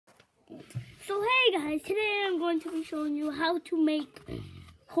So hey guys, today I'm going to be showing you how to make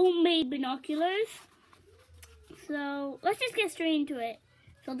homemade binoculars. So let's just get straight into it.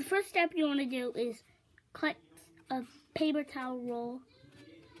 So the first step you want to do is cut a paper towel roll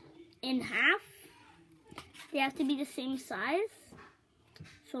in half. They have to be the same size.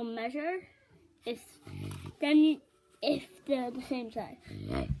 So measure if they're the same size.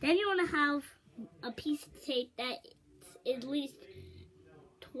 Then you want to have a piece of tape that's at least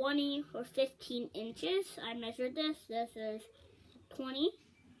 20 or 15 inches. I measured this. This is 20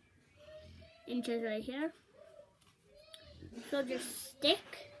 inches right here. So just stick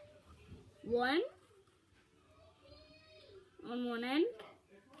one on one end,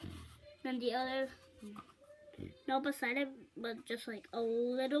 then the other, not beside it, but just like a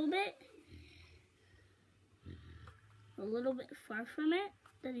little bit far from it.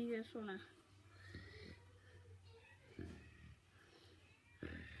 Then you just wanna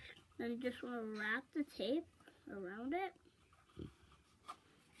wrap the tape around it.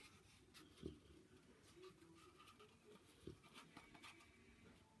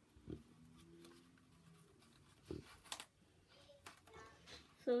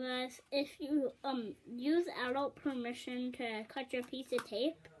 So guys, if you use adult permission to cut your piece of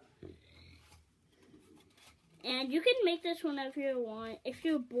tape, and you can make this whenever you want. If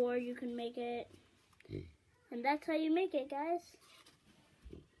you're bored, you can make it, and that's how you make it, guys.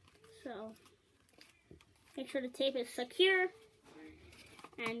 So make sure the tape is secure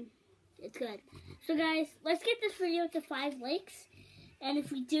and it's good. So guys, let's get this video to 5 likes, and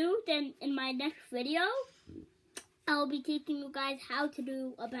if we do, then in my next video I'll be teaching you guys how to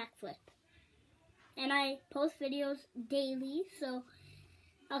do a backflip. And I post videos daily, so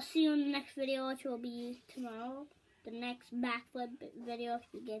I'll see you in the next video, which will be tomorrow. The next backflip video, if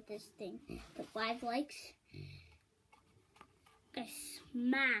you get this thing to 5 likes. Guys,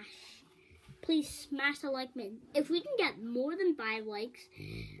 please smash the like button. If we can get more than 5 likes,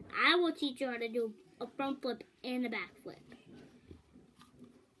 I will teach you how to do a front flip and a back flip.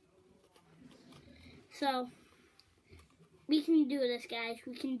 So we can do this, guys.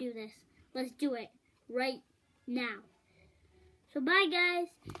 We can do this. Let's do it right now. So bye, guys.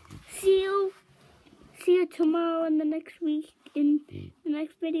 See you tomorrow in the next week in the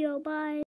next video. Bye.